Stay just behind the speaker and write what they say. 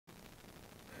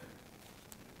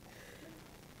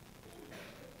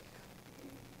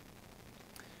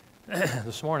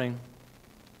This morning,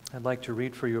 I'd like to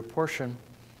read for you a portion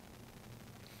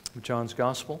of John's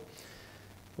Gospel.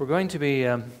 We're going to be,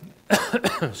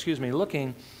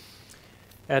 looking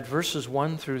at verses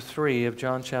 1 through 3 of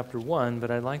John chapter 1,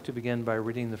 but I'd like to begin by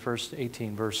reading the first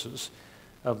 18 verses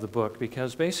of the book,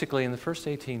 because basically in the first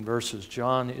 18 verses,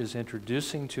 John is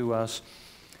introducing to us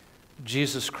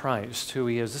Jesus Christ, who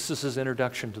he is. This is his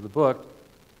introduction to the book,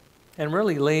 and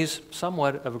really lays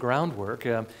somewhat of a groundwork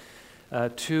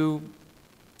to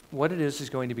what it is he's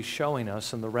going to be showing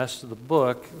us in the rest of the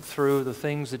book through the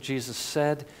things that Jesus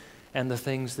said and the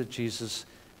things that Jesus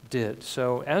did.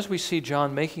 So as we see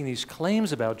John making these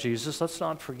claims about Jesus, let's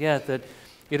not forget that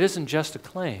it isn't just a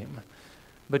claim,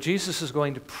 but Jesus is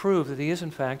going to prove that he is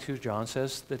in fact who John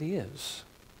says that he is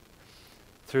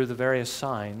through the various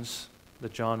signs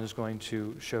that John is going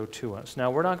to show to us. Now,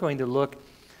 we're not going to look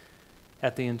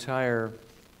at the entire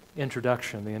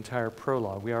introduction, the entire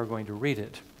prologue. We are going to read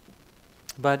it.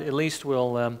 But at least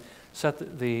we'll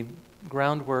set the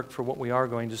groundwork for what we are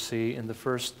going to see in the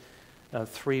first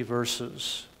 3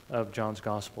 verses of John's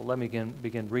Gospel. Let me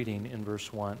begin reading in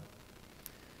verse 1.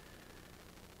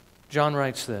 John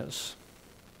writes this: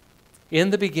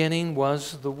 "In the beginning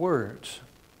was the Word,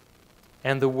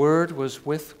 and the Word was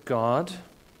with God,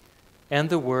 and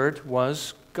the Word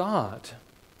was God.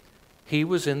 He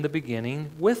was in the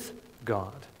beginning with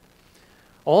God.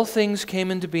 All things came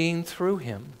into being through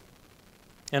him,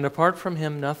 and apart from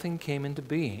him nothing came into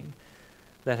being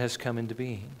that has come into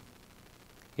being.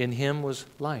 In him was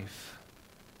life,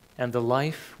 and the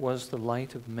life was the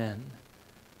light of men.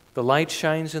 The light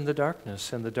shines in the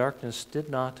darkness, and the darkness did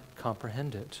not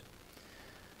comprehend it.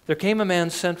 There came a man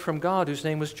sent from God whose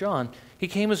name was John. He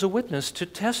came as a witness to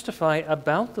testify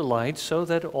about the light so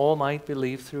that all might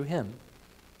believe through him.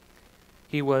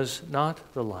 He was not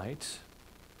the light,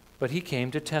 but he came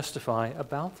to testify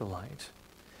about the light.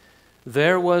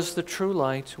 There was the true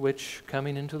light, which,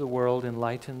 coming into the world,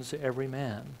 enlightens every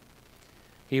man.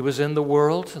 He was in the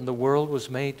world, and the world was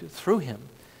made through him,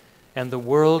 and the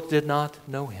world did not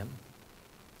know him.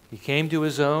 He came to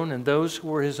his own, and those who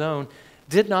were his own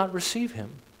did not receive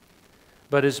him.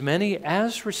 But as many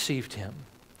as received him,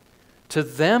 to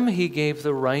them he gave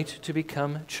the right to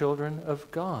become children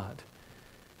of God,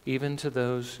 even to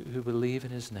those who believe in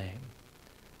his name,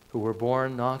 who were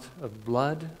born not of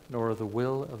blood, nor of the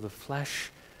will of the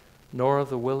flesh, nor of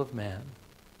the will of man,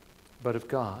 but of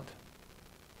God.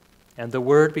 And the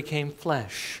Word became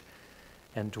flesh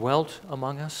and dwelt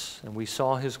among us, and we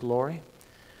saw his glory,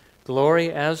 glory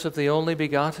as of the only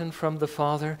begotten from the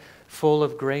Father, full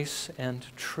of grace and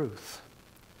truth.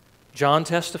 John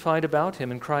testified about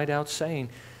him and cried out, saying,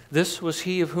 'This was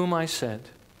he of whom I said,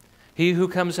 he who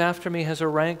comes after me has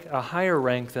a higher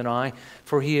rank than I,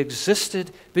 for he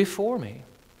existed before me.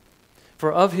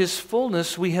 For of his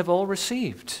fullness we have all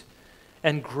received,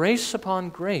 and grace upon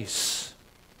grace.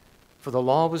 For the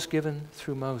law was given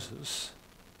through Moses.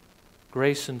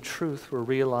 Grace and truth were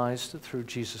realized through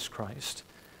Jesus Christ.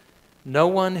 No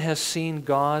one has seen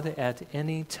God at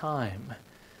any time.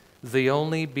 The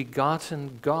only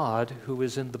begotten God who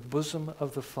is in the bosom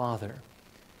of the Father.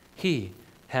 He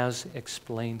has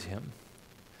explained him.'"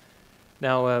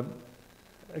 Now,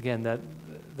 again, that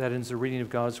ends the reading of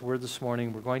God's Word this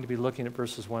morning. We're going to be looking at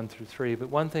verses 1 through 3, but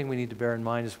one thing we need to bear in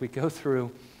mind as we go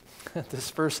through these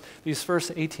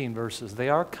first 18 verses, they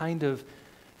are kind of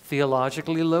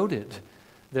theologically loaded.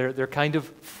 They're kind of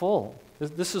full.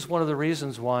 This is one of the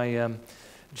reasons why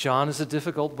John is a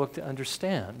difficult book to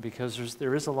understand, because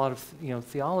there is a lot of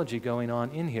theology going on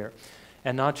in here,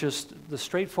 and not just the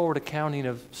straightforward accounting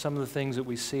of some of the things that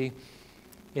we see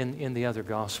in the other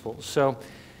Gospels. So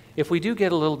if we do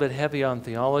get a little bit heavy on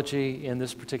theology in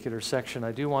this particular section,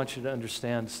 I do want you to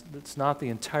understand it's not the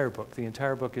entire book. The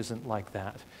entire book isn't like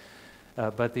that,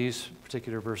 but these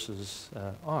particular verses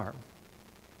are.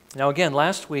 Now again,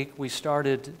 last week we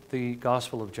started the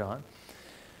Gospel of John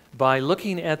by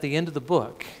looking at the end of the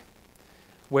book,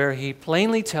 where he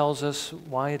plainly tells us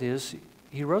why it is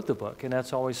he wrote the book, and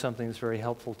that's always something that's very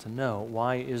helpful to know.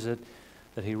 Why is it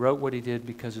that he wrote what he did?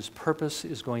 Because his purpose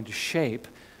is going to shape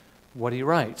what he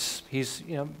writes. He's,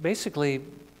 basically,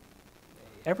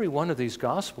 every one of these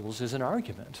Gospels is an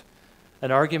argument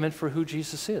for who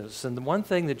Jesus is. And the one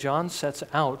thing that John sets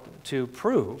out to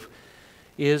prove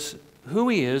is who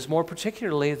he is, more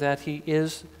particularly that he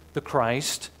is the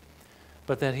Christ,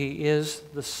 but that he is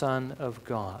the Son of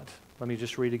God. Let me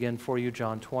just read again for you,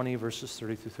 John 20, verses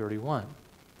 30 through 31.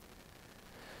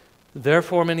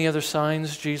 "Therefore many other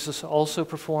signs Jesus also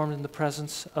performed in the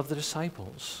presence of the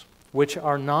disciples, which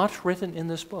are not written in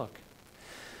this book.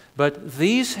 But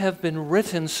these have been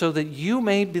written so that you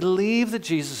may believe that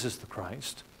Jesus is the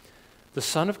Christ, the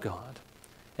Son of God,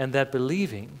 and that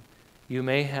believing you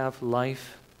may have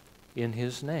life in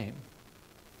his name.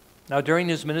 Now, during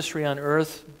his ministry on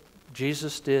earth,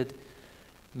 Jesus did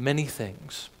many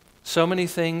things. So many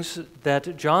things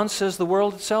that John says the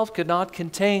world itself could not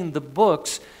contain the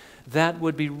books that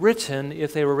would be written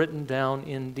if they were written down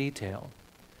in detail.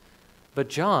 But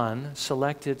John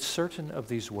selected certain of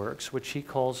these works, which he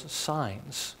calls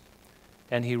signs,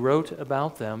 and he wrote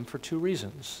about them for two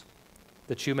reasons: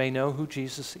 that you may know who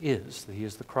Jesus is, that he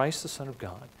is the Christ, the Son of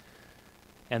God,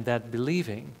 and that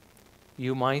believing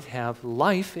you might have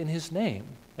life in his name.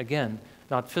 Again,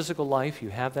 not physical life, you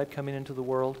have that coming into the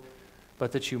world,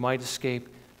 but that you might escape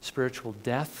spiritual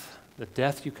death, the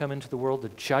death you come into the world, the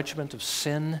judgment of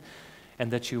sin, and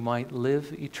that you might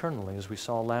live eternally, as we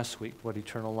saw last week, what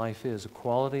eternal life is, a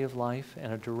quality of life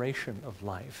and a duration of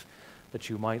life, that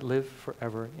you might live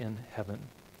forever in heaven.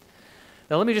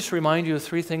 Now let me just remind you of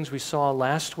three things we saw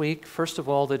last week. First of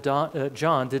all, that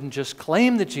John didn't just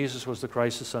claim that Jesus was the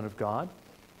Christ, the Son of God.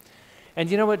 And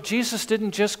you know what? Jesus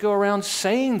didn't just go around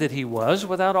saying that he was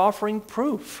without offering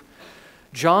proof.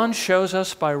 John shows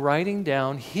us by writing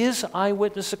down his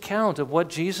eyewitness account of what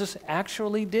Jesus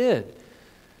actually did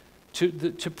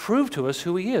to prove to us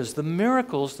who he is. The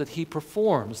miracles that he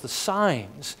performs, the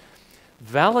signs,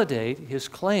 validate his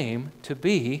claim to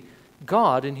be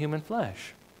God in human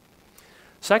flesh.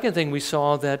 Second thing, we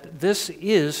saw that this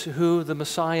is who the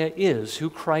Messiah is, who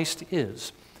Christ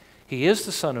is. He is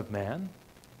the Son of Man.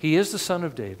 He is the Son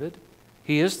of David.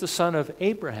 He is the Son of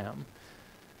Abraham.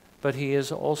 But he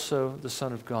is also the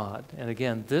Son of God. And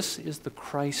again, this is the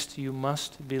Christ you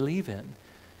must believe in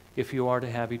if you are to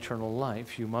have eternal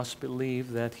life. You must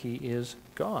believe that he is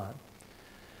God.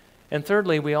 And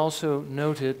thirdly, we also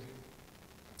noted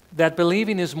that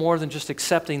believing is more than just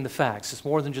accepting the facts. It's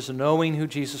more than just knowing who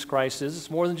Jesus Christ is. It's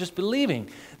more than just believing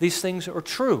these things are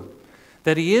true,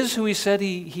 that he is who he said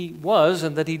he was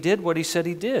and that he did what he said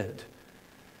he did.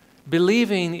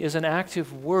 Believing is an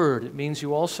active word. It means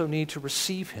you also need to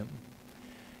receive him.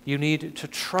 You need to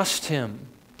trust him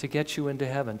to get you into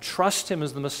heaven. Trust him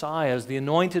as the Messiah, as the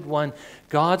anointed one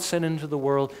God sent into the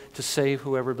world to save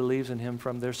whoever believes in him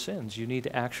from their sins. You need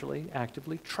to actually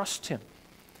actively trust him.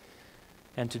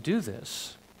 And to do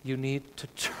this, you need to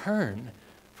turn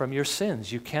from your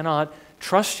sins. You cannot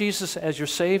trust Jesus as your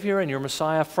Savior and your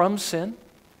Messiah from sin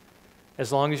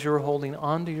as long as you're holding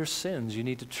on to your sins. You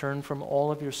need to turn from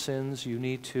all of your sins. You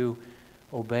need to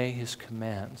obey his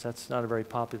commands. That's not a very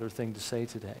popular thing to say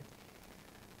today.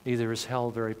 Neither is hell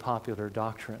very popular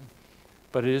doctrine.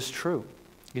 But it is true.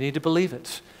 You need to believe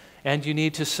it. And you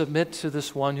need to submit to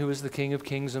this one who is the King of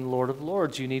Kings and Lord of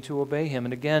Lords. You need to obey him.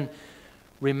 And again,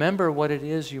 remember what it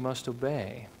is you must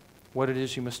obey, what it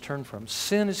is you must turn from.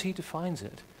 Sin as he defines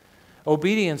it.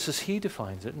 Obedience as he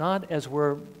defines it, not as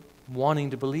we're wanting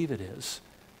to believe it is.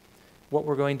 What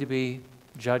we're going to be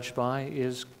judged by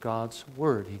is God's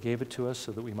word. He gave it to us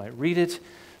so that we might read it,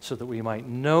 so that we might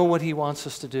know what he wants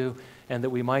us to do, and that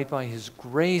we might by his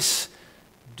grace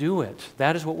do it.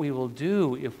 That is what we will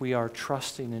do if we are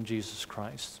trusting in Jesus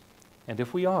Christ. And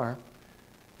if we are,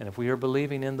 and if we are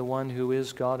believing in the one who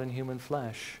is God in human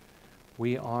flesh,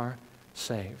 we are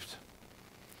saved.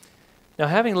 Now,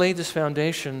 having laid this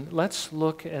foundation, let's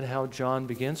look at how John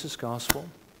begins his gospel.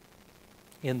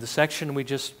 In the section we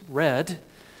just read,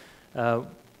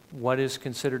 what is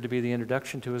considered to be the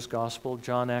introduction to his gospel,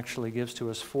 John actually gives to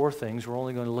us four things. We're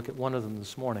only going to look at one of them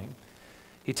this morning.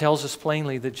 He tells us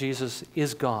plainly that Jesus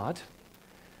is God.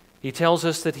 He tells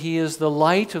us that he is the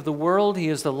light of the world. He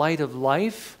is the light of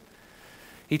life.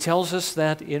 He tells us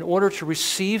that in order to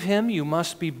receive him, you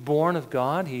must be born of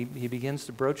God. He begins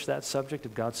to broach that subject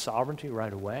of God's sovereignty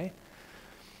right away.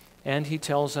 And he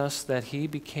tells us that he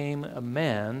became a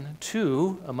man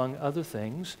to, among other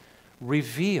things,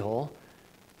 reveal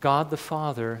God the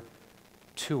Father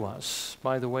to us.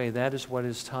 By the way, that is what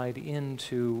is tied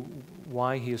into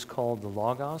why he is called the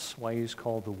Logos, why he is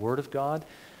called the Word of God.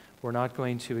 We're not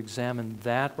going to examine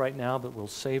that right now, but we'll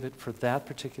save it for that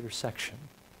particular section.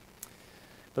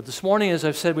 But this morning, as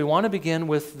I've said, we want to begin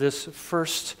with this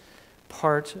first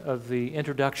part of the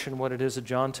introduction, what it is that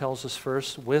John tells us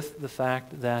first, with the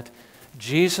fact that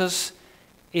Jesus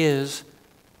is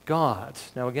God.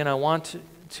 Now again, I want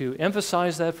to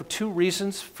emphasize that for two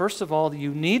reasons. First of all,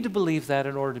 you need to believe that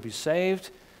in order to be saved.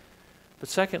 But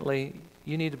secondly,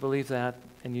 you need to believe that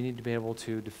and you need to be able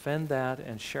to defend that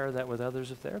and share that with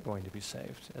others if they're going to be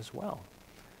saved as well.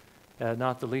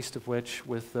 Not the least of which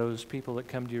with those people that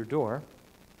come to your door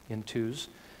in twos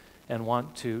and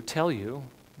want to tell you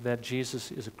that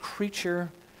Jesus is a creature,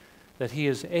 that he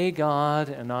is a God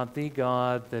and not the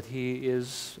God, that he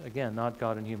is, again, not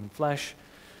God in human flesh.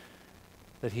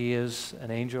 that he is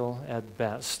an angel at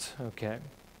best. Okay.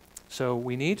 So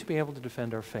we need to be able to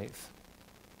defend our faith.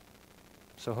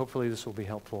 So hopefully this will be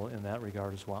helpful in that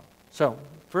regard as well. So,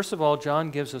 first of all,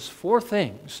 John gives us 4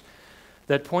 things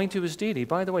that point to his deity.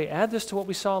 By the way, add this to what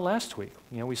we saw last week.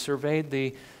 We surveyed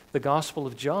the Gospel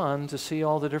of John to see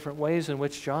all the different ways in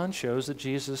which John shows that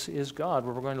Jesus is God.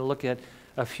 We're going to look at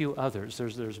a few others.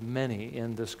 There's many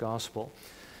in this Gospel.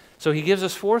 So he gives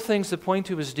us 4 things that point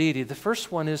to his deity. The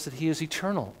first one is that he is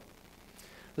eternal.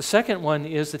 The second one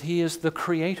is that he is the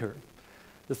creator.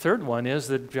 The third one is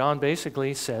that John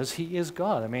basically says he is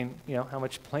God. I mean, how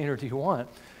much plainer do you want?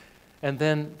 And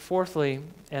then fourthly,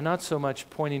 and not so much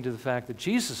pointing to the fact that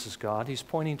Jesus is God, he's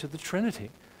pointing to the Trinity,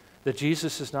 that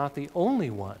Jesus is not the only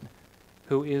one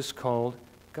who is called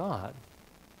God.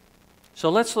 So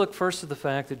let's look first at the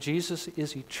fact that Jesus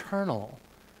is eternal,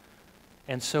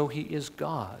 and so he is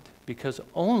God, because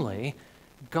only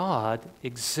God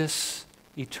exists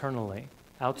eternally,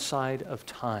 outside of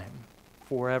time,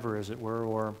 forever, as it were.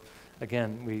 Or,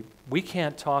 again, we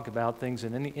can't talk about things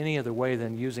in any other way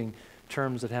than using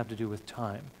terms that have to do with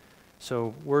time.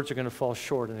 So words are going to fall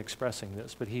short in expressing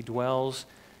this, but he dwells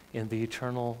in the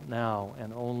eternal now,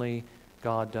 and only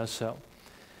God does so.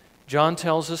 John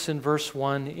tells us in verse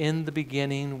 1, in the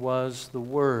beginning was the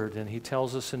Word, and he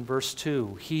tells us in verse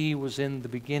 2, he was in the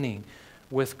beginning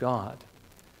with God.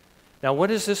 Now,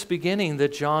 what is this beginning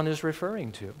that John is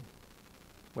referring to?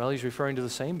 Well, he's referring to the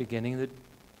same beginning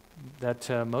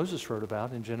that Moses wrote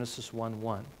about in Genesis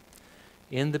 1:1.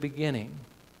 In the beginning,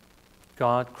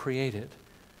 God created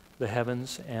the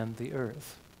heavens and the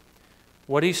earth.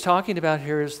 What he's talking about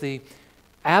here is the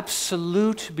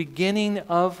absolute beginning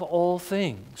of all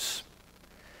things.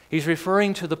 He's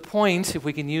referring to the point, if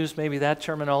we can use maybe that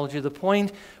terminology, the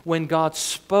point when God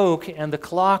spoke and the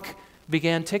clock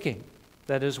began ticking.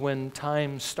 That is when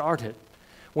time started.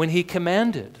 When he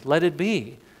commanded, let it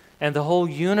be, and the whole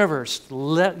universe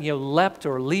leapt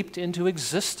or leaped into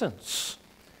existence.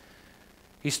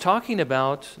 He's talking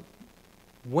about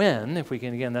when, if we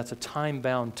can, again, that's a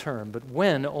time-bound term, but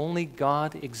when only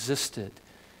God existed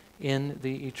in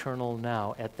the eternal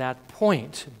now. At that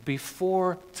point,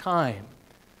 before time,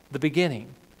 the beginning,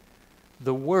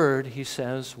 the Word, he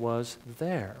says, was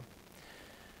there.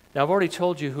 Now, I've already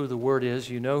told you who the Word is.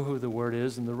 You know who the Word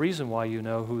is, and the reason why you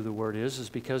know who the Word is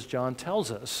because John tells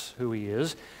us who he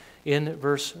is in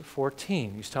verse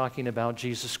 14. He's talking about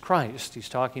Jesus Christ. He's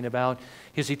talking about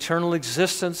his eternal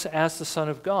existence as the Son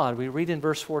of God. We read in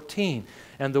verse 14,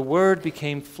 and the Word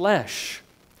became flesh.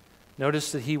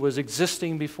 Notice that he was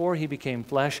existing before he became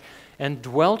flesh and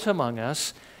dwelt among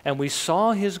us, and we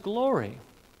saw his glory.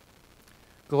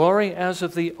 Glory as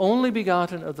of the only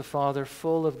begotten of the Father,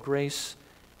 full of grace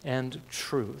and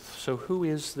truth. So who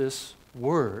is this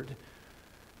Word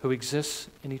who exists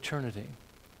in eternity?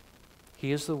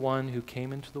 He is the one who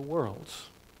came into the world,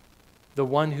 the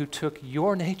one who took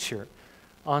your nature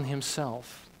on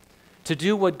himself to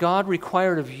do what God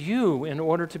required of you in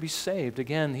order to be saved.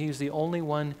 Again, he's the only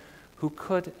one who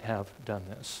could have done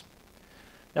this.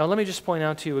 Now, let me just point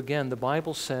out to you again, the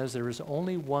Bible says there is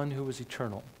only one who is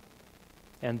eternal,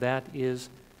 and that is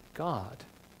God.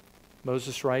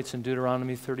 Moses writes in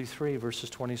Deuteronomy 33, verses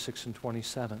 26 and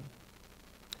 27,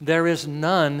 there is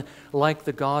none like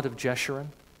the God of Jeshurun,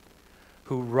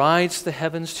 who rides the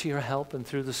heavens to your help and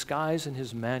through the skies in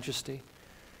his majesty.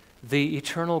 The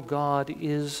eternal God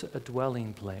is a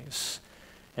dwelling place,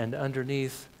 and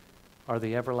underneath are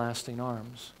the everlasting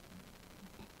arms.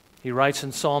 He writes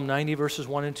in Psalm 90, verses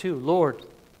 1 and 2, Lord,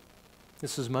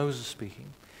 this is Moses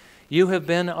speaking, you have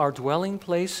been our dwelling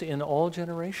place in all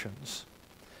generations.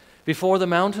 Before the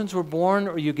mountains were born,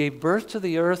 or you gave birth to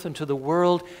the earth and to the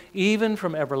world, even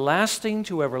from everlasting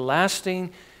to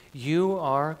everlasting, you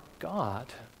are God.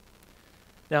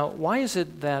 Now, why is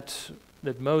it that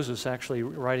Moses, actually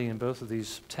writing in both of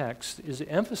these texts, is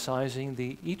emphasizing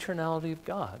the eternality of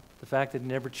God? The fact that he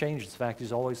never changes, the fact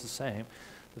he's always the same,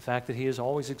 the fact that he has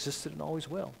always existed and always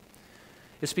will.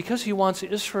 It's because he wants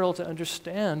Israel to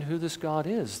understand who this God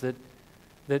is, that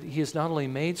he has not only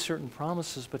made certain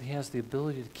promises, but he has the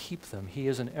ability to keep them. He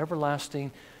is an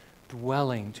everlasting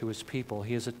dwelling to his people.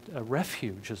 He is a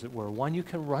refuge, as it were, one you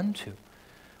can run to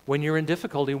when you're in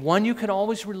difficulty, one you can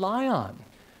always rely on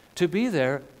to be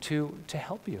there to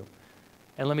help you.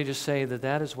 And let me just say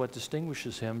that is what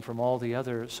distinguishes him from all the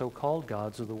other so-called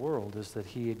gods of the world, is that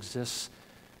he exists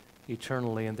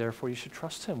eternally, and therefore you should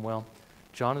trust him. Well,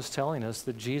 John is telling us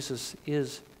that Jesus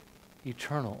is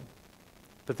eternal,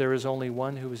 but there is only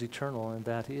one who is eternal, and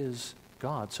that is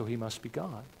God, so he must be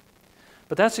God.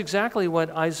 But that's exactly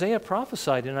what Isaiah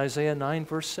prophesied in Isaiah 9,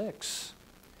 verse 6.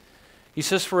 He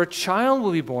says, "For a child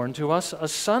will be born to us, a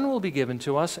son will be given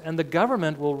to us, and the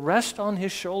government will rest on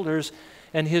his shoulders,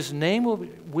 and his name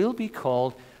will be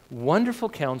called Wonderful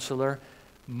Counselor,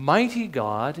 Mighty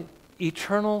God,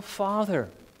 Eternal Father,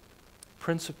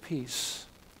 Prince of Peace."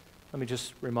 Let me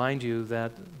just remind you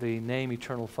that the name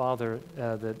Eternal Father,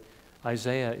 that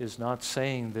Isaiah is not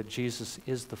saying that Jesus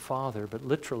is the Father, but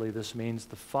literally this means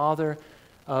the Father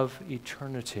of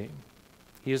eternity.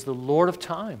 He is the Lord of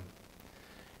time.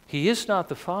 He is not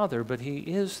the Father, but he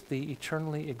is the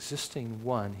eternally existing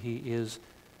one. He is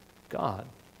God.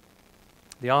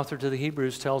 The author to the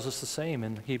Hebrews tells us the same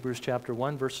in Hebrews chapter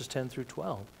 1, verses 10 through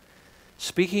 12.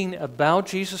 Speaking about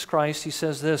Jesus Christ, he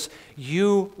says this,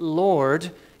 "You,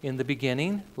 Lord, in the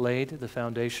beginning laid the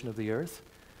foundation of the earth,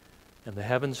 and the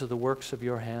heavens are the works of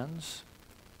your hands.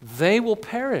 They will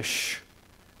perish,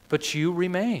 but you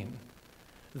remain.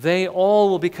 They all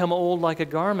will become old like a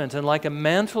garment, and like a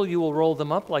mantle you will roll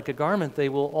them up like a garment. They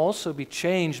will also be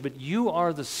changed, but you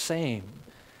are the same,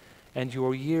 and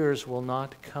your years will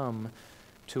not come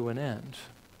to an end."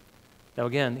 Now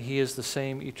again, he is the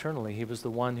same eternally. He was the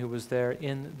one who was there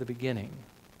in the beginning.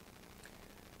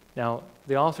 Now,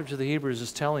 the author to the Hebrews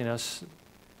is telling us,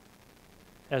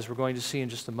 as we're going to see in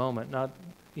just a moment, not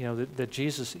that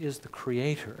Jesus is the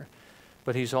creator,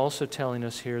 but he's also telling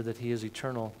us here that he is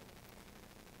eternal.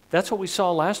 That's what we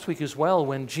saw last week as well,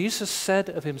 when Jesus said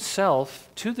of himself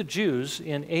to the Jews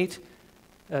in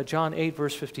John 8,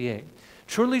 verse 58,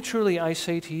 "Truly, truly, I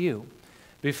say to you,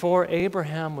 before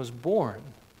Abraham was born,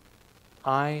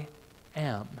 I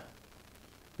am."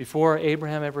 Before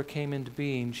Abraham ever came into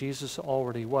being, Jesus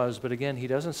already was. But again, he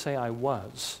doesn't say "I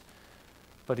was,"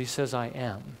 but he says "I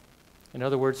am." In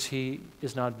other words, he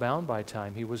is not bound by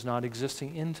time. He was not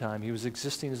existing in time. He was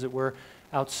existing, as it were,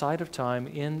 outside of time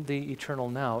in the eternal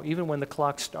now, even when the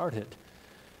clock started.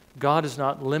 God is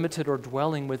not limited or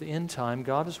dwelling within time.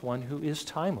 God is one who is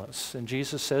timeless. And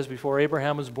Jesus says before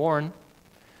Abraham was born,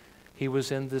 he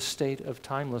was in this state of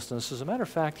timelessness. As a matter of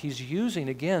fact, he's using,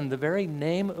 again, the very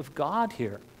name of God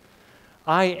here.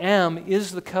 I am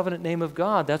is the covenant name of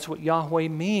God. That's what Yahweh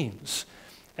means.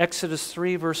 Exodus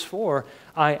 3, verse 4,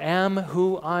 "I am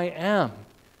who I am."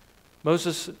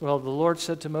 The Lord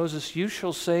said to Moses, "You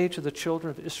shall say to the children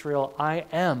of Israel, I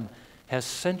am has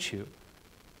sent you."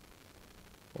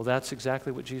 Well, that's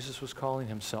exactly what Jesus was calling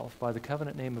himself. By the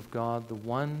covenant name of God, the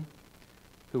one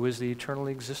who is the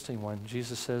eternally existing one.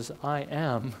 Jesus says, "I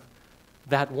am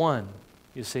that one."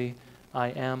 You see, I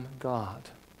am God.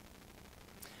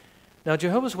 Now,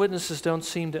 Jehovah's Witnesses don't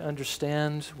seem to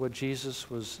understand what Jesus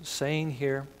was saying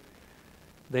here.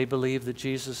 They believe that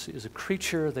Jesus is a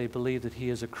creature. They believe that he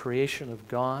is a creation of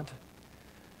God.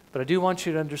 But I do want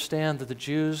you to understand that the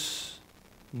Jews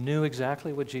knew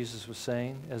exactly what Jesus was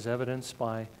saying, as evidenced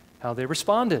by how they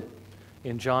responded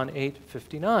in John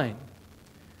 8:59.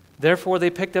 "Therefore they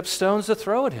picked up stones to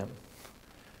throw at him.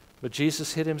 But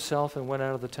Jesus hid himself and went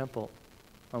out of the temple."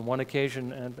 On one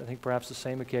occasion, and I think perhaps the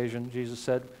same occasion, Jesus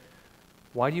said,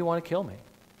 "Why do you want to kill me?"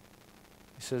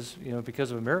 He says,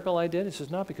 "Because of a miracle I did?" He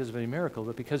says, "Not because of any miracle,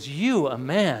 but because you, a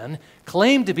man,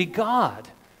 claim to be God."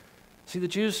 See, the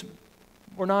Jews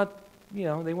were not,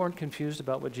 they weren't confused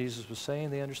about what Jesus was saying.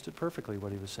 They understood perfectly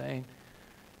what he was saying.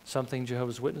 Something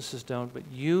Jehovah's Witnesses don't, but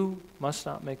you must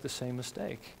not make the same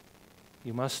mistake.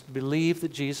 You must believe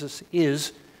that Jesus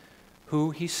is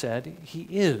who he said he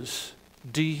is.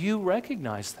 Do you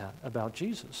recognize that about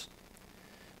Jesus?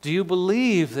 Do you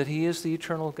believe that he is the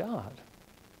eternal God?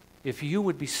 If you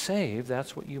would be saved,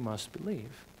 that's what you must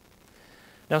believe.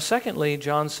 Now, secondly,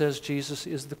 John says Jesus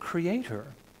is the creator,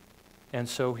 and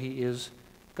so he is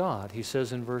God. He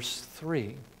says in verse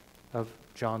 3 of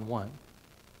John 1,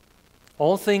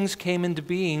 "All things came into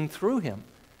being through him,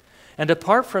 and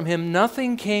apart from him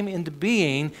nothing came into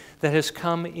being that has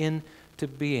come into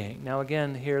being." Now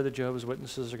again, here the Jehovah's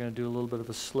Witnesses are going to do a little bit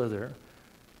of a slither,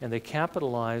 and they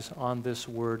capitalize on this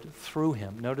word "through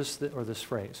him." Notice this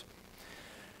phrase.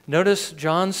 Notice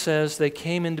John says they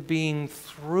came into being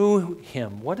through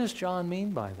him. What does John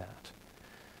mean by that?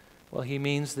 Well, he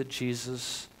means that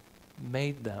Jesus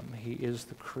made them. He is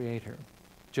the creator.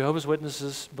 Jehovah's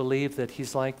Witnesses believe that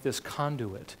he's like this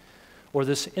conduit, or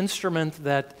this instrument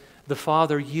that the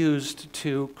Father used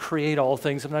to create all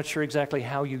things. I'm not sure exactly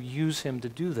how you use him to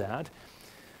do that,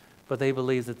 but they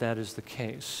believe that that is the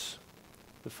case.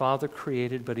 The Father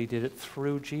created, but he did it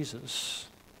through Jesus.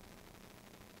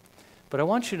 But I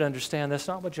want you to understand that's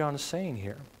not what John is saying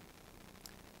here.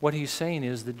 What he's saying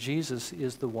is that Jesus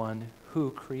is the one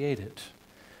who created.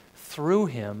 Through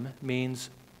him means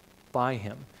by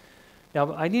him.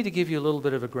 Now, I need to give you a little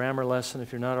bit of a grammar lesson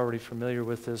if you're not already familiar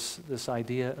with this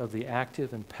idea of the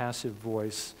active and passive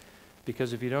voice,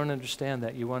 because if you don't understand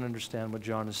that, you won't understand what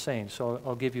John is saying. So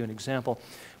I'll give you an example.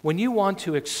 When you want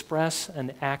to express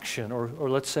an action, or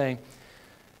let's say,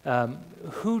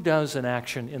 who does an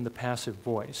action in the passive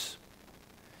voice?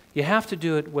 You have to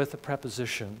do it with a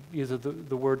preposition, either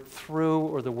the word through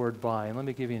or the word by. And let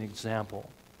me give you an example.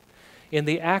 In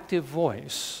the active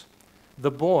voice,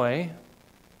 the boy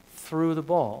threw the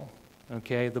ball.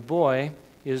 Okay, the boy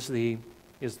is the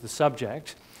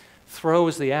subject. Throw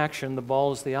is the action, the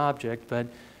ball is the object, but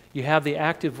you have the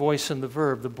active voice in the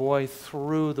verb. The boy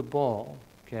threw the ball.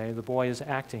 Okay, the boy is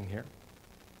acting here.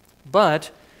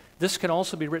 But this can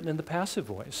also be written in the passive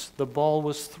voice. The ball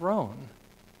was thrown.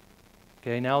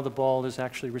 Okay, now the ball is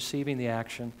actually receiving the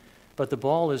action, but the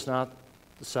ball is not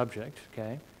the subject,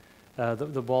 okay?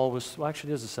 The ball was, well,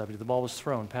 actually it is the subject. The ball was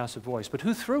thrown, passive voice. But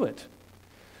who threw it?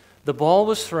 The ball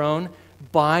was thrown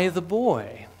by the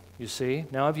boy, you see.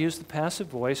 Now I've used the passive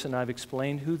voice, and I've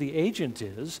explained who the agent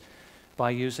is by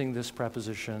using this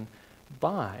preposition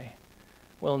by.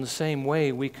 Well, in the same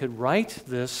way, we could write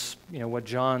this, what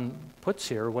John puts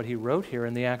here, what he wrote here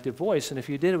in the active voice, and if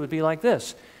you did, it would be like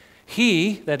this.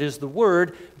 He, that is the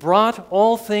Word, brought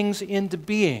all things into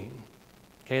being.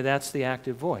 Okay, that's the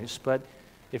active voice. But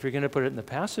if you're going to put it in the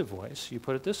passive voice, you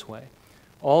put it this way.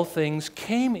 All things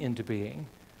came into being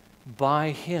by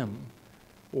Him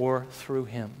or through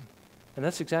Him. And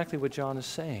that's exactly what John is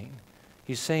saying.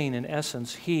 He's saying, in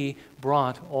essence, He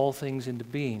brought all things into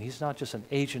being. He's not just an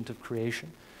agent of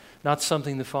creation, not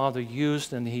something the Father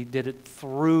used and He did it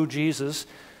through Jesus.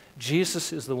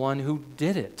 Jesus is the one who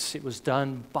did it. It was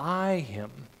done by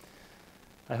Him.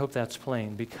 I hope that's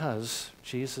plain, because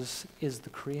Jesus is the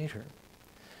Creator.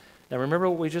 Now remember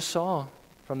what we just saw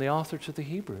from the author to the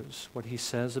Hebrews, what he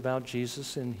says about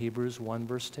Jesus in Hebrews 1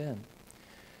 verse 10.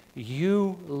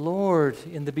 You, Lord,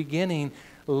 in the beginning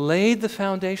laid the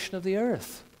foundation of the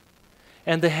earth,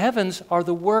 and the heavens are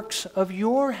the works of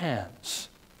your hands.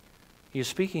 He is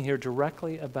speaking here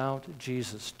directly about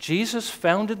Jesus. Jesus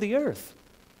founded the earth.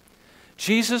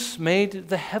 Jesus made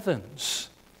the heavens.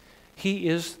 He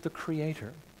is the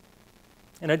Creator.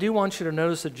 And I do want you to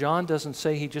notice that John doesn't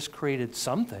say He just created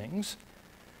some things,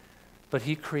 but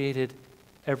He created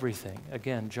everything.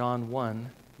 Again, John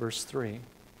 1, verse 3.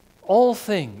 All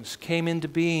things came into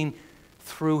being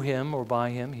through Him or by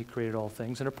Him. He created all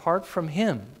things. And apart from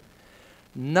Him,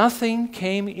 nothing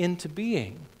came into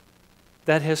being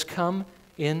that has come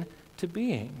into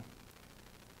being.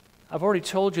 I've already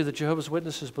told you that Jehovah's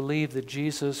Witnesses believe that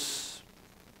Jesus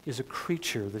is a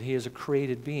creature, that He is a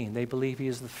created being. They believe He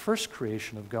is the first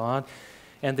creation of God,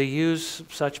 and they use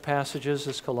such passages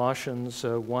as Colossians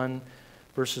 1,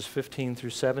 verses 15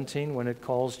 through 17, when it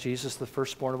calls Jesus the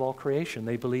firstborn of all creation.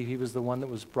 They believe He was the one that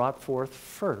was brought forth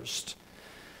first.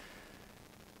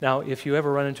 Now, if you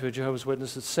ever run into a Jehovah's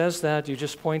Witness that says that, you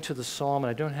just point to the psalm,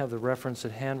 and I don't have the reference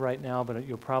at hand right now, but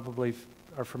you probably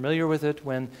are familiar with it,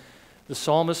 when the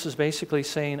psalmist is basically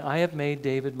saying, I have made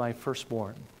David my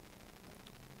firstborn.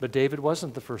 But David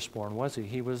wasn't the firstborn, was he?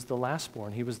 He was the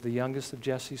lastborn. He was the youngest of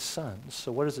Jesse's sons.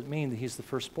 So what does it mean that he's the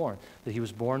firstborn? That he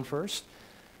was born first?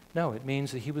 No, it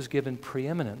means that he was given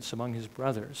preeminence among his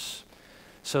brothers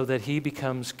so that he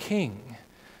becomes king.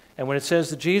 And when it says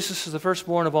that Jesus is the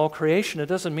firstborn of all creation, it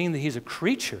doesn't mean that he's a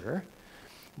creature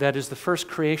that is the first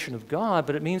creation of God,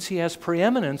 but it means he has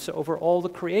preeminence over all the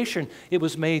creation. It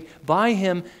was made by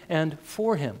Him and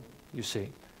for Him, you see,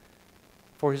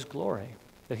 for His glory,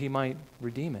 that He might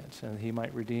redeem it and He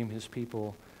might redeem His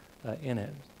people in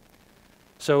it.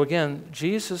 So again,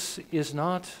 Jesus is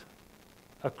not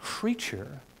a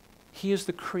creature. He is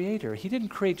the Creator. He didn't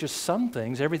create just some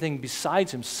things, everything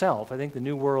besides Himself. I think the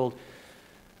New World,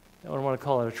 I don't want to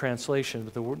call it a translation,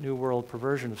 but the New World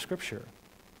perversion of Scripture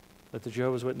that the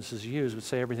Jehovah's Witnesses use would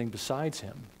say everything besides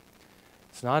Him.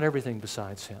 It's not everything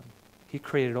besides Him. He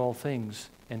created all things,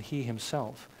 and He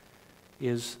Himself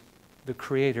is the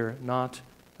Creator, not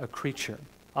a creature.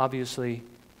 Obviously,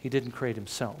 He didn't create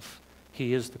Himself.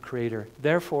 He is the Creator.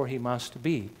 Therefore, He must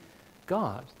be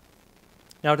God.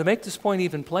 Now, to make this point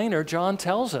even plainer, John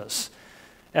tells us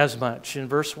as much in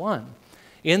verse 1.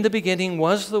 In the beginning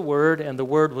was the Word, and the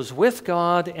Word was with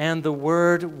God, and the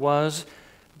Word was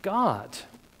God.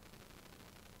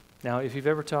 Now, if you've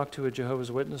ever talked to a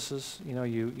Jehovah's Witnesses,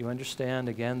 you understand,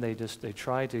 again, they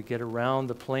try to get around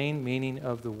the plain meaning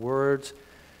of the words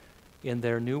in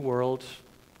their New World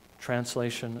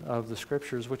translation of the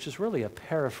Scriptures, which is really a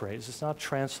paraphrase. It's not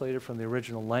translated from the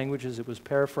original languages. It was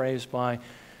paraphrased by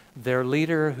their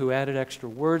leader who added extra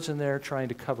words in there trying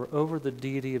to cover over the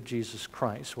deity of Jesus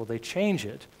Christ. Well, they change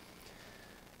it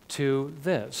to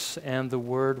this, and the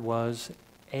Word was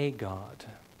a God.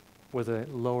 with a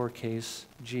lowercase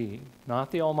g.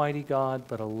 Not the Almighty God,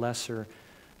 but a lesser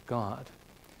God.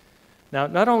 Now,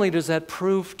 not only does that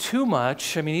prove too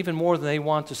much, I mean, even more than they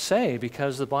want to say,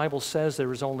 because the Bible says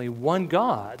there is only one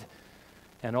God,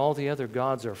 and all the other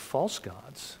gods are false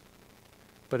gods,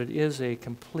 but it is a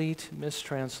complete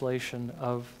mistranslation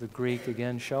of the Greek,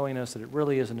 again, showing us that it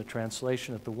really isn't a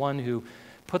translation, that the one who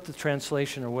put the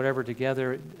translation or whatever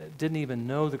together didn't even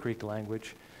know the Greek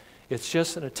language. It's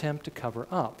just an attempt to cover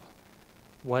up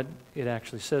what it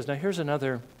actually says. Now, here's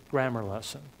another grammar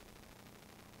lesson.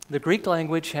 The Greek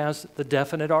language has the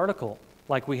definite article,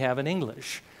 like we have in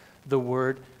English, the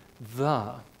word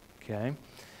the, okay?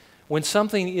 When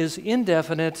something is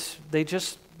indefinite, they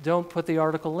just don't put the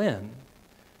article in.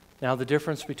 Now, the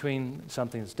difference between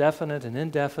something that's definite and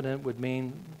indefinite would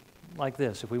mean like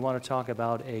this. If we want to talk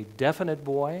about a definite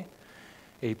boy,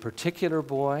 a particular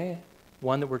boy,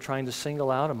 one that we're trying to single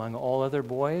out among all other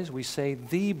boys, we say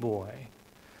the boy.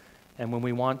 And when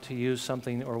we want to use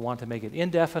something or want to make it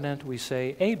indefinite, we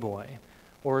say a boy,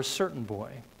 or a certain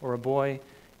boy, or a boy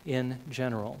in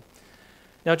general.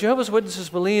 Now, Jehovah's Witnesses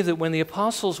believe that when the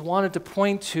apostles wanted to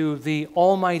point to the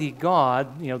Almighty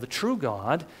God, the true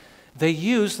God, they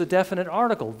used the definite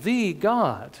article, the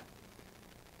God.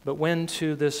 But when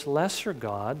to this lesser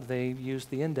God, they used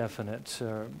the indefinite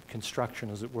construction,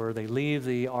 as it were. They leave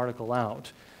the article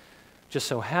out. Just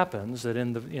so happens that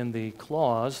in the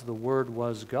clause, the Word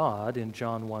was God, in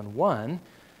John 1:1,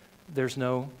 there's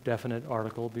no definite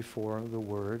article before the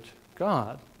word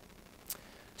God.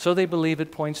 So they believe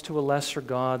it points to a lesser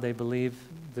God. They believe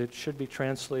that it should be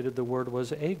translated the Word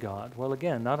was a God. Well,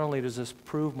 again, not only does this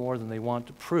prove more than they want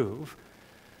to prove,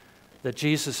 that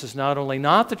Jesus is not only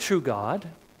not the true God,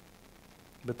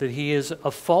 but that he is a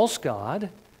false God,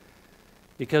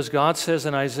 because God says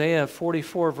in Isaiah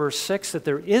 44, verse 6, that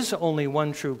there is only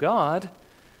one true God.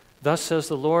 Thus says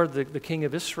the Lord, the King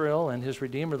of Israel and his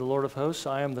Redeemer, the Lord of hosts,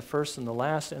 I am the first and the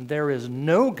last, and there is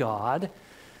no God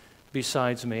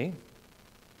besides me.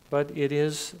 But it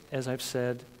is, as I've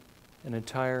said, an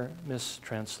entire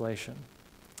mistranslation.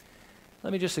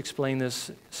 Let me just explain this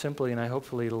simply, and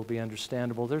hopefully it'll be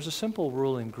understandable. There's a simple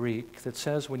rule in Greek that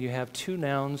says when you have two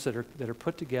nouns that are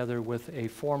put together with a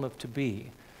form of to be,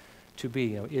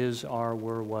 is, are,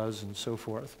 were, was, and so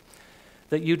forth,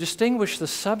 that you distinguish the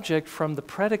subject from the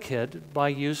predicate by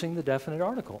using the definite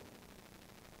article.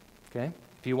 Okay?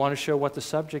 If you want to show what the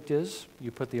subject is, you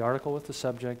put the article with the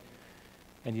subject,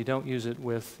 and you don't use it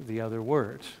with the other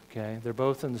word. Okay? They're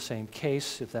both in the same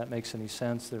case, if that makes any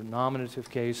sense. They're nominative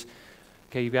case.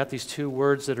 Okay, you've got these two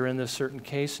words that are in this certain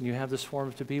case, and you have this form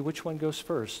of to be. Which one goes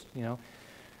first?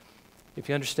 If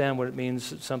you understand what it means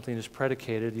that something is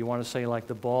predicated, you want to say like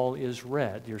the ball is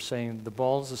red. You're saying the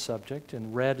ball is the subject,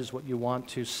 and red is what you want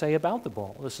to say about the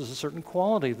ball. This is a certain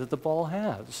quality that the ball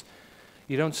has.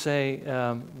 You don't say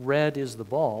red is the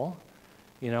ball,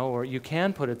 or you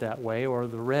can put it that way, or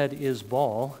the red is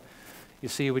ball. You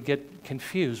see, you would get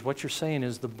confused. What you're saying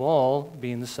is the ball,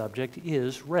 being the subject,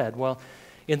 is red. Well,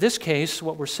 in this case,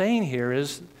 what we're saying here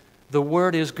is the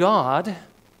Word is God,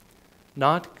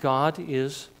 not God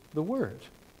is the Word.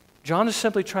 John is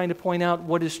simply trying to point out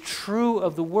what is true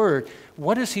of the Word.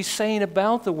 What is he saying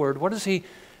about the Word? What is he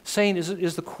saying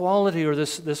is the quality, or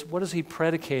this? What is he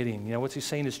predicating? What's he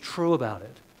saying is true about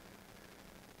it?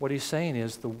 What he's saying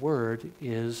is the Word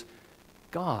is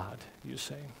God, you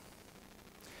see.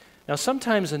 Now,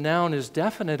 sometimes a noun is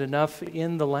definite enough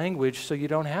in the language so you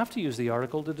don't have to use the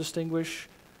article to distinguish,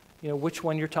 which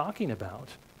one you're talking about.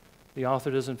 The author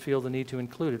doesn't feel the need to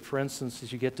include it. For instance,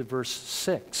 as you get to verse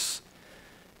 6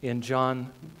 in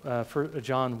John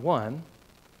 1,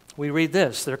 we read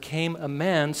this: there came a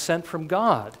man sent from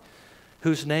God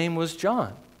whose name was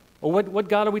John. Well, what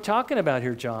God are we talking about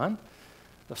here, John?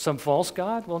 Some false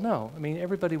God? Well, no. I mean,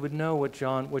 everybody would know which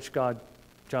God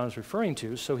John is referring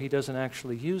to, so he doesn't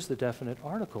actually use the definite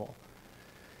article.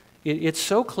 It's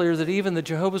so clear that even the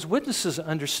Jehovah's Witnesses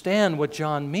understand what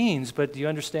John means, but do you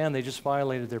understand they just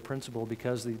violated their principle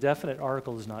because the definite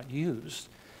article is not used,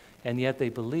 and yet they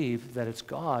believe that it's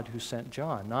God who sent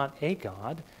John, not a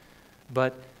God,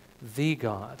 but the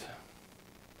God.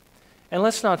 And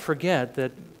let's not forget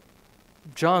that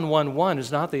John 1:1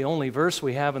 is not the only verse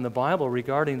we have in the Bible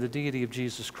regarding the deity of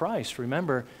Jesus Christ.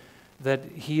 Remember that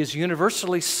he is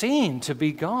universally seen to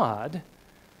be God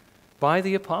by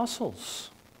the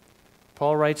apostles.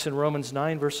 Paul writes in Romans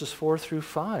 9, verses 4 through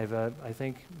 5. I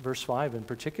think verse 5 in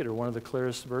particular, one of the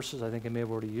clearest verses. I think I may have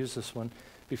already used this one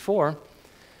before.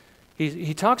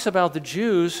 He talks about the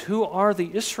Jews who are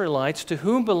the Israelites, to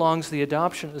whom belongs the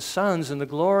adoption as sons and the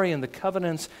glory and the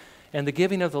covenants and the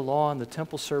giving of the law and the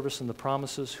temple service and the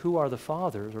promises. Who are the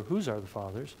fathers, or whose are the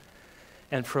fathers?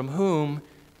 and from whom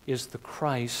is the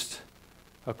Christ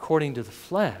according to the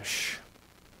flesh,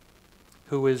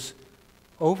 who is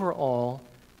over all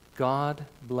God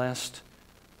blessed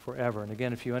forever. And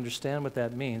again, if you understand what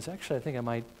that means, actually I think I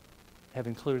might have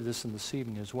included this in this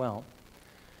evening as well.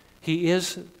 He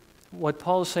is, what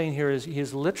Paul is saying here is, he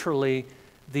is literally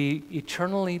the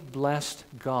eternally blessed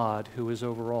God who is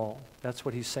over all. That's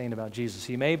what he's saying about Jesus.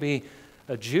 He may be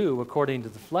a Jew according to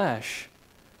the flesh,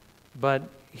 but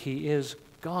he is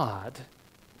God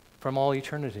from all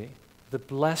eternity, the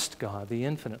blessed God, the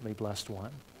infinitely blessed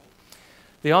one.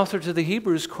 The author to the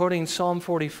Hebrews, quoting Psalm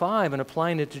 45 and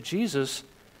applying it to Jesus,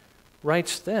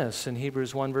 writes this in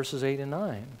Hebrews 1, verses 8 and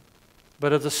 9.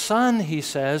 But of the Son, he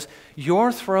says,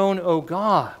 your throne, O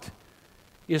God,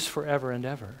 is forever and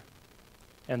ever,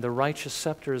 and the righteous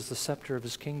scepter is the scepter of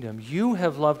his kingdom. You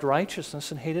have loved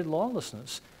righteousness and hated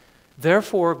lawlessness.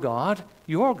 Therefore God,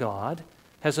 your God,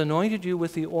 has anointed you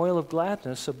with the oil of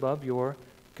gladness above your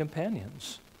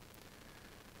companions.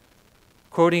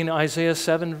 Quoting Isaiah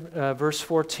 7, verse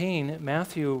 14,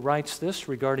 Matthew writes this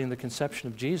regarding the conception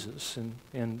of Jesus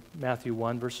in Matthew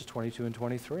 1, verses 22 and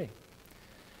 23.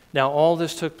 Now all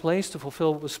this took place to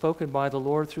fulfill what was spoken by the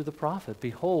Lord through the prophet.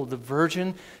 Behold, the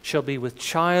virgin shall be with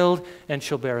child and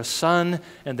shall bear a son,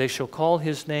 and they shall call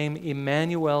his name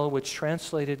Emmanuel, which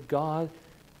translated God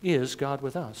is God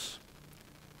with us.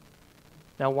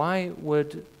 Now why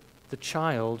would the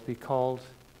child be called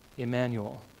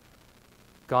Emmanuel,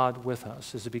 God with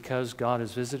us? Is it because God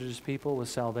has visited his people with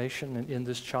salvation in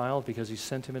this child, because he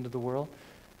sent him into the world?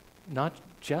 Not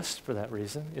just for that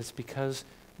reason. It's because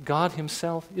God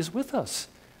himself is with us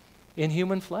in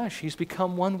human flesh. He's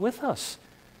become one with us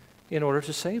in order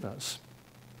to save us.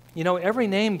 You know, every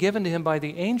name given to him by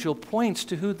the angel points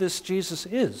to who this Jesus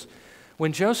is.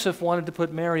 When Joseph wanted to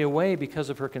put Mary away because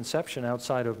of her conception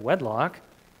outside of wedlock,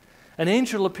 an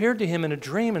angel appeared to him in a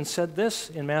dream and said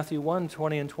this in Matthew 1,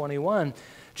 20 and 21,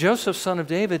 Joseph, son of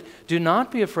David, do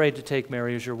not be afraid to take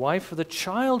Mary as your wife, for the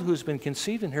child who has been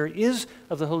conceived in her is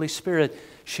of the Holy Spirit.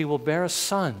 She will bear a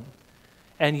son,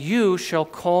 and you shall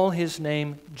call his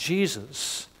name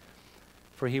Jesus,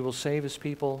 for he will save his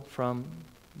people from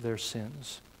their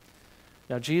sins.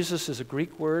 Now, Jesus is a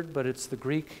Greek word, but it's the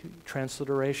Greek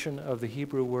transliteration of the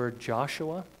Hebrew word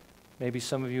Joshua. Maybe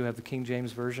some of you have the King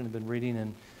James Version, have been reading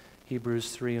in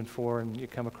Hebrews 3 and 4, and you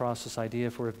come across this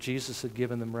idea for if Jesus had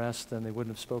given them rest, then they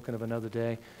wouldn't have spoken of another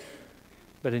day.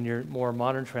 But in your more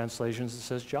modern translations, it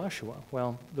says Joshua.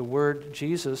 Well, the word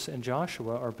Jesus and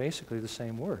Joshua are basically the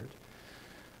same word.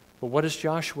 But what does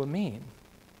Joshua mean?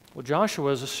 Well,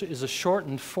 Joshua is a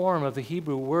shortened form of the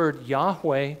Hebrew word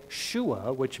Yahweh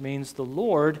Shua, which means the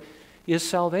Lord is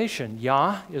salvation.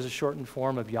 Yah is a shortened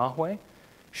form of Yahweh.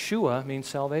 Shua means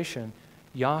salvation.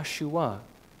 Yahshua,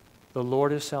 the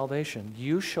Lord is salvation.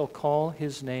 You shall call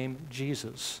his name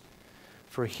Jesus,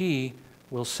 for he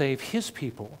will save his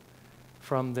people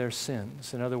from their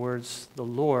sins. In other words, the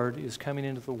Lord is coming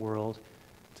into the world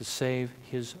to save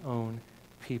his own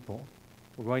people.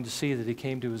 We're going to see that he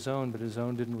came to his own, but his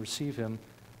own didn't receive him.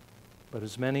 But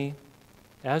as many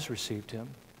as received him,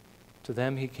 to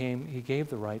them he gave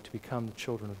the right to become the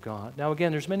children of God. Now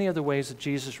again, there's many other ways that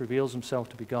Jesus reveals himself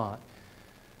to be God.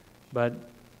 But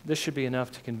this should be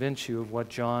enough to convince you of what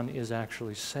John is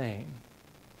actually saying.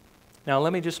 Now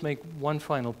let me just make one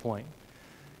final point,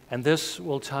 and this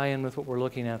will tie in with what we're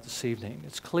looking at this evening.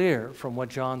 It's clear from what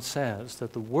John says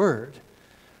that the Word,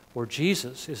 or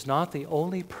Jesus, is not the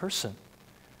only person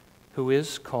who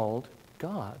is called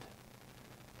God.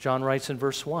 John writes in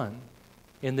verse 1,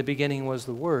 in the beginning was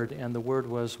the Word, and the Word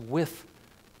was with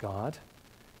God.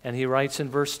 And he writes in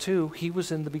verse 2, he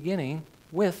was in the beginning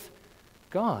with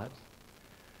God.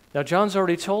 Now, John's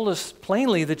already told us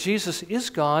plainly that Jesus is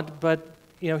God, but,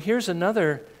 here's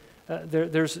another,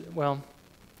 there's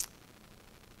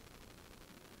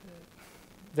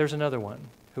another one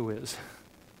who is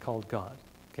called God,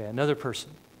 okay, another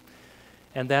person.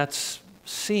 And that's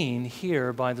seen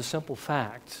here by the simple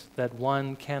fact that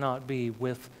one cannot be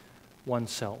with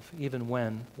oneself, even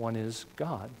when one is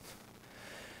God.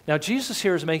 Now, Jesus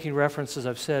here is making reference, as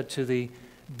I've said, to the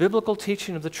biblical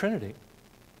teaching of the Trinity,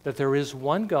 that there is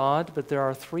one God, but there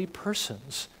are three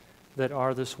persons that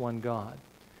are this one God.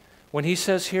 When he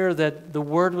says here that the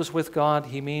Word was with God,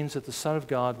 he means that the Son of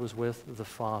God was with the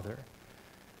Father.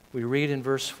 We read in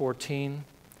verse 14,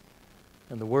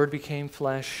 and the Word became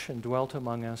flesh and dwelt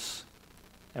among us,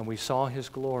 and we saw his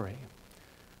glory,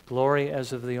 glory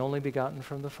as of the only begotten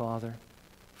from the Father,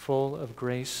 full of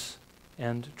grace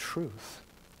and truth.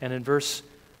 And in verse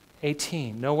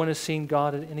 18, no one has seen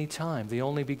God at any time. The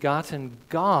only begotten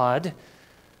God,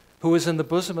 who is in the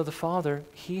bosom of the Father,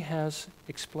 he has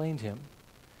explained him.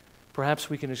 Perhaps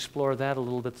we can explore that a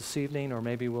little bit this evening, or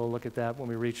maybe we'll look at that when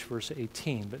we reach verse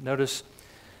 18. But notice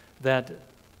that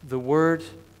the Word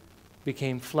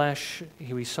became flesh.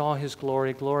 We saw His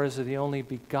glory. Glory is of the only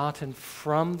begotten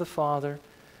from the Father.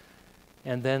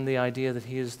 And then the idea that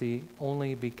He is the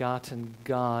only begotten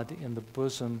God in the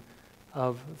bosom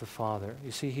of the Father.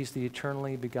 You see, He's the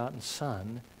eternally begotten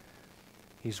Son.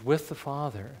 He's with the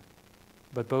Father.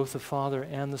 But both the Father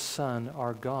and the Son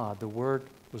are God. The Word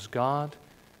was God,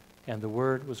 and the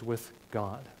Word was with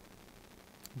God.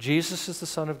 Jesus is the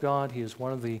Son of God. He is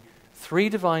one of the three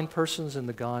divine persons in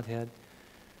the Godhead.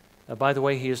 By the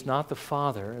way, He is not the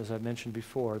Father, as I mentioned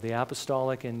before. The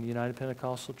Apostolic and United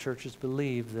Pentecostal churches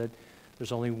believe that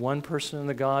there's only one person in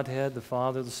the Godhead. The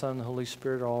Father, the Son, and the Holy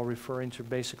Spirit are all referring to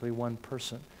basically one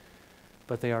person.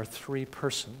 But they are three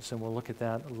persons, and we'll look at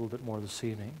that a little bit more this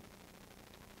evening.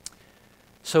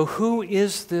 So who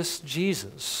is this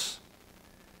Jesus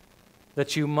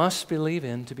that you must believe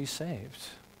in to be saved?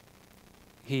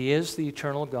 He is the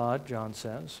eternal God, John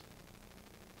says.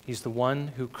 He's the one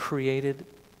who created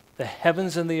the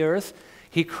heavens and the earth.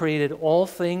 He created all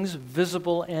things,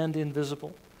 visible and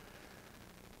invisible.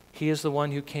 He is the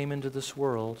one who came into this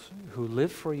world, who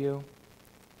lived for you,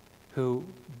 who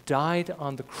died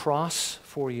on the cross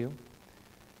for you.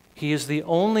 He is the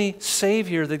only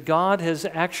Savior that God has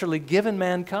actually given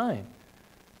mankind,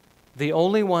 the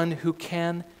only one who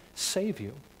can save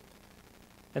you.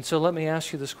 And so let me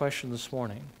ask you this question this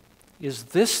morning. Is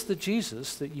this the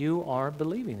Jesus that you are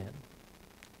believing in?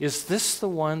 Is this the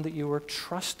one that you are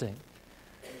trusting?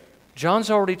 John's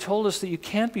already told us that you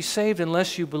can't be saved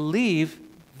unless you believe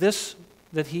this,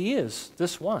 that He is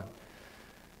this one,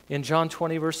 in John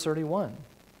 20, verse 31.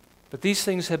 But these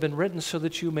things have been written so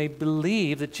that you may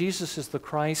believe that Jesus is the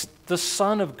Christ, the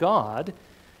Son of God,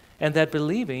 and that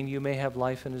believing you may have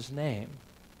life in His name.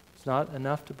 It's not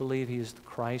enough to believe He is the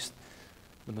Christ.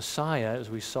 The Messiah, as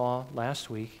we saw last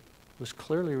week, was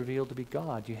clearly revealed to be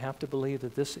God. You have to believe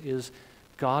that this is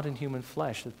God in human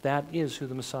flesh, that that is who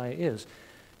the Messiah is.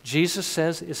 Jesus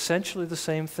says essentially the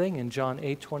same thing in John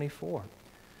 8:24.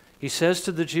 He says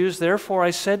to the Jews, "Therefore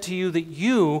I said to you that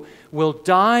you will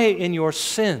die in your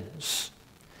sins.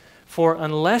 For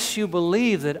unless you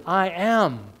believe that I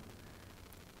am,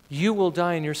 you will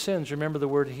die in your sins." Remember, the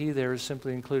word "he" there is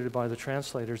simply included by the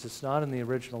translators. It's not in the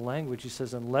original language. He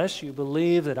says, "Unless you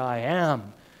believe that I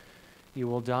am, you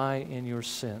will die in your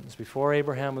sins." Before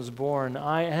Abraham was born,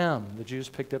 I am. The Jews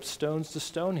picked up stones to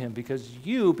stone him because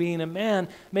you, being a man,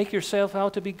 make yourself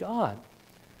out to be God.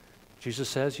 Jesus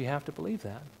says you have to believe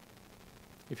that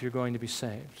if you're going to be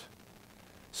saved.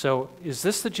 So is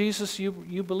this the Jesus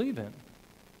you believe in?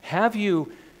 Have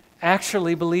you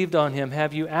actually believed on Him?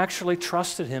 Have you actually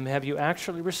trusted Him? Have you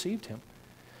actually received Him?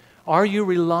 Are you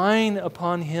relying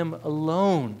upon Him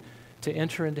alone to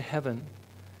enter into heaven?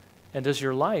 And does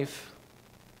your life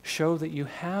show that you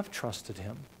have trusted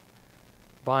Him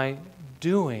by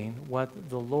doing what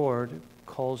the Lord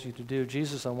calls you to do?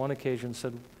 Jesus on one occasion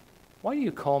said, "Why do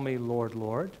you call me Lord,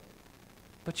 Lord,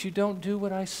 but you don't do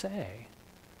what I say?"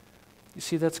 You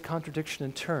see, that's contradiction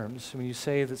in terms. When you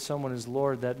say that someone is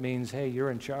Lord, that means, hey, you're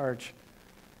in charge,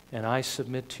 and I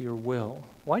submit to your will.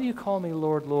 Why do you call me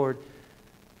Lord, Lord,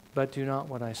 but do not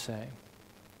what I say?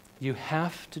 You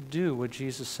have to do what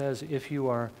Jesus says. If you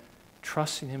are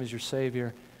trusting Him as your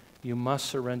Savior, you must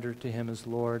surrender to Him as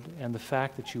Lord. And the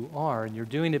fact that you are, and you're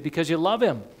doing it because you love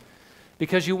Him,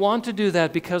 because you want to do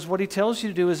that, because what He tells you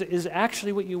to do is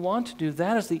actually what you want to do,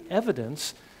 that is the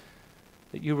evidence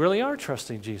that you really are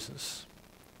trusting Jesus,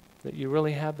 that you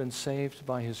really have been saved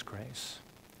by His grace.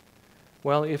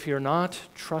 Well, if you're not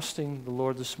trusting the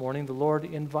Lord this morning, the Lord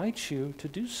invites you to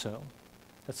do so.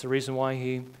 That's the reason why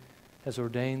He has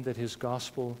ordained that His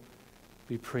gospel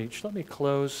be preached. Let me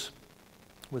close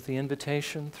with the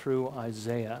invitation through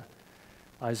Isaiah.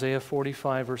 Isaiah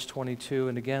 45, verse 22.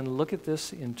 And again, look at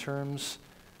this in terms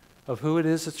of who it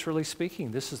is that's really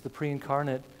speaking. This is the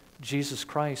pre-incarnate Jesus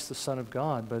Christ, the Son of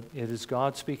God. But it is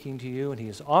God speaking to you, and He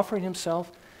is offering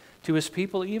Himself to His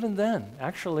people even then,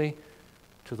 actually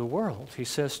to the world. He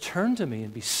says, "Turn to me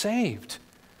and be saved,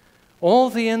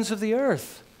 all the ends of the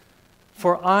earth,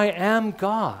 for I am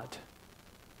God,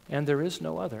 and there is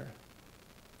no other."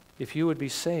 If you would be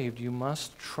saved, you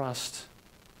must trust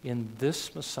in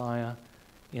this Messiah,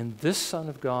 in this Son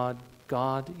of God,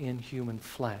 God in human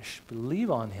flesh. Believe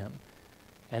on Him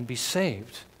and be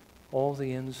saved, all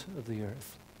the ends of the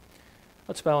earth.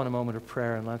 Let's bow in a moment of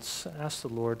prayer and let's ask the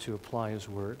Lord to apply His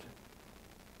word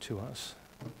to us.